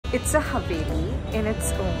It's a haveli in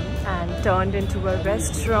its own and turned into a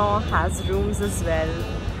restaurant, has rooms as well.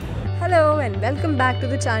 Hello and welcome back to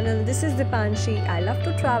the channel. This is Deepanshi. I love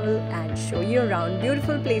to travel and show you around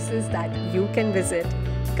beautiful places that you can visit.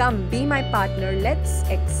 Come be my partner. Let's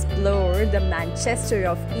explore the Manchester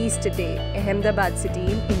of East today, Ahmedabad city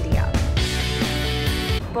in India.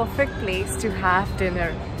 Perfect place to have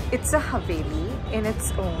dinner. It's a haveli in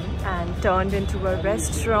its own and turned into a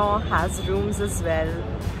restaurant, has rooms as well.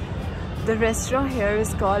 The restaurant here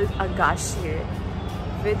is called Agashi,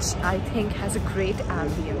 which I think has a great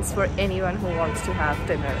ambience for anyone who wants to have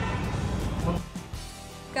dinner.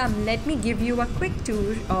 Come, let me give you a quick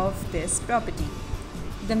tour of this property.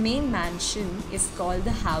 The main mansion is called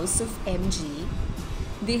the House of MG.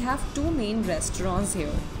 They have two main restaurants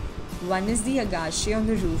here. One is the Agashi on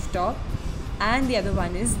the rooftop and the other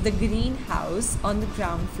one is the Greenhouse on the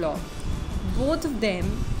ground floor. Both of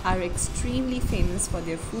them are extremely famous for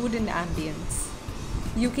their food and ambience.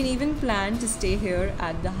 You can even plan to stay here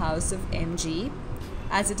at the House of MG,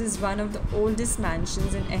 as it is one of the oldest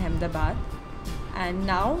mansions in Ahmedabad, and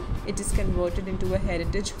now it is converted into a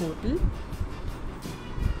heritage hotel.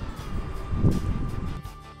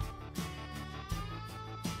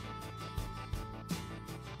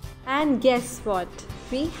 And guess what?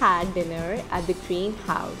 We had dinner at the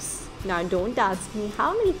Greenhouse. Now don't ask me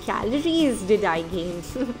how many calories did I gain.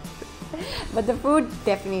 But the food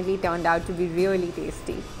definitely turned out to be really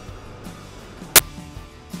tasty.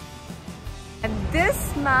 And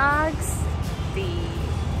this marks the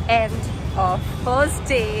end of first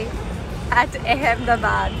day at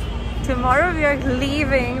Ahmedabad. Tomorrow we are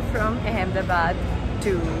leaving from Ahmedabad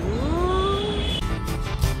to